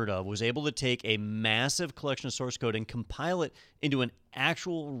never heard of was able to take a massive collection of source code and compile it into an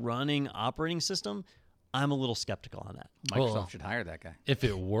actual running operating system, I'm a little skeptical on that. Microsoft Well, should hire that guy. If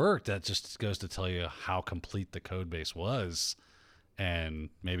it worked, that just goes to tell you how complete the code base was. And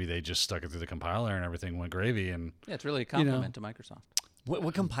maybe they just stuck it through the compiler and everything went gravy. And Yeah, it's really a compliment to Microsoft.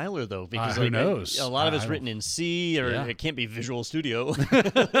 What compiler though? Because who knows? A lot of it's I written in C, or Yeah. it can't be Visual Studio. We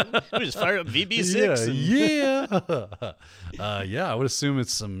just fire up VB6. Yeah, I would assume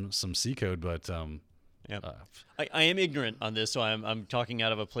it's some C code, but I am ignorant on this, so I'm talking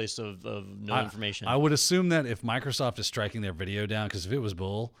out of a place of no information. I would assume that if Microsoft is striking their video down, because if it was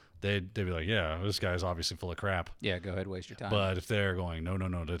bull, they'd be like, yeah, this guy's obviously full of crap. Yeah, go ahead, waste your time. But if they're going, no,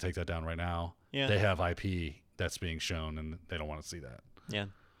 to take that down right now, Yeah. they have IP that's being shown, and they don't want to see that. Yeah,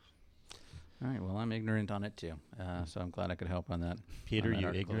 All right, well, I'm ignorant on it too, so I'm glad I could help on that. Peter, on that you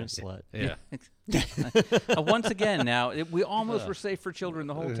article. ignorant slut. Yeah. Once again, now we almost were safe for children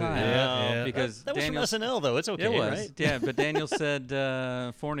the whole time. Yeah. Because That was Daniel, from SNL though. It's okay, it was, right? yeah. But Daniel said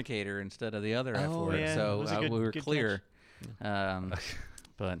fornicator instead of the other F Oh, word, yeah. It so was a good- we were good clear.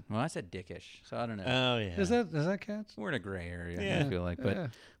 But I said dickish, so I don't know. Oh yeah. Is that cats? We're in a gray area, Yeah. I feel like, but Yeah.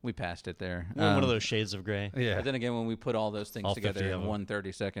 we passed it there. We're in one of those shades of gray. Yeah. But then again, when we put all those things All 50 together of in them. one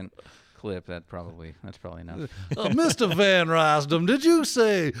 30-second clip, that's probably enough. Mr. Van Rysdom, did you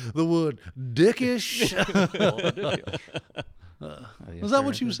say the word dickish? Was that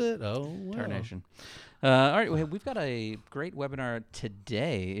what you said? Oh, wow. Tarnation. All right, we've got a great webinar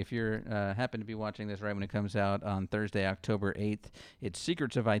today. If you're happen to be watching this right when it comes out on Thursday, October 8th, it's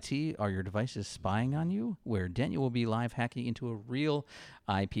Secrets of IT. Are your devices spying on you? Where Daniel will be live hacking into a real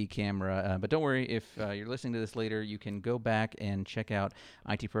IP camera. But don't worry, if you're listening to this later, you can go back and check out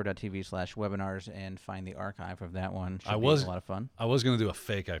itpro.tv/webinars and find the archive of that one. Should be a lot of fun. I was going to do a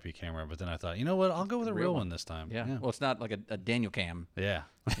fake IP camera, but then I thought, you know what? I'll go with a real one this time. Yeah. Well, it's not like a Daniel cam. Yeah.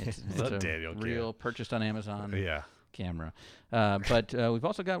 It's a a Daniel cam. real purchased on Amazon. Yeah. Camera. But we've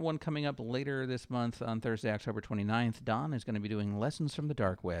also got one coming up later this month on Thursday, October 29th. Don is going to be doing lessons from the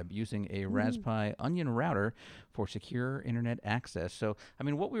dark web using a Raspberry Onion router for secure internet access. So, I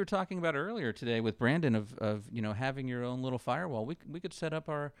mean, what we were talking about earlier today with Brandon of having your own little firewall, we could set up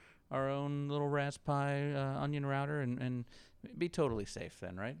our own little Raspberry Onion router and be totally safe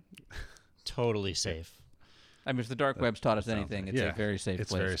then, right? Totally safe. I mean, if the dark web's taught us anything, it's a very safe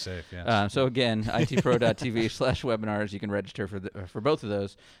It's place. very safe, yes. So again, itpro.tv/webinars. You can register for both of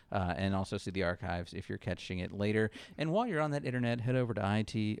those and also see the archives if you're catching it later. And while you're on that internet, head over to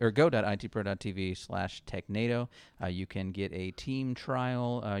go.itpro.tv/technado. You can get a team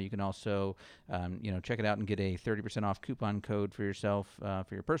trial. You can also check it out and get a 30% off coupon code for yourself for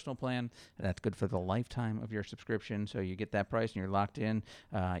your personal plan. That's good for the lifetime of your subscription. So you get that price and you're locked in.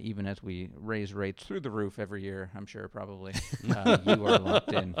 Even as we raise rates through the roof every year, I'm sure probably you are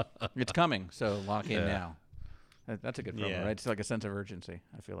locked in. It's coming, so lock in now. That's a good promo, right? It's like a sense of urgency,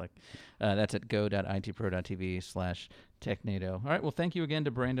 I feel like. That's at go.itpro.tv/technado. All right, well, thank you again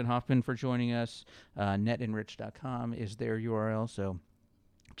to Brandon Hoffman for joining us. Netenrich.com is their URL, so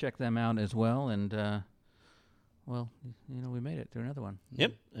check them out as well. And, we made it through another one.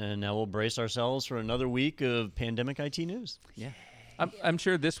 Yep. And now we'll brace ourselves for another week of pandemic IT news. Yeah. I'm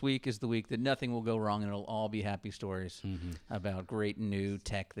sure this week is the week that nothing will go wrong, and it'll all be happy stories about great new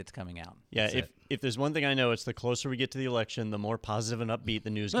tech that's coming out. Yeah, if there's one thing I know, it's the closer we get to the election, the more positive and upbeat the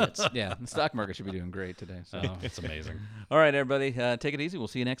news gets. Yeah, the stock market should be doing great today. So. It's amazing. All right, everybody, take it easy. We'll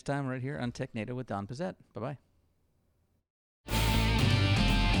see you next time right here on TechNado with Don Pizzette. Bye-bye.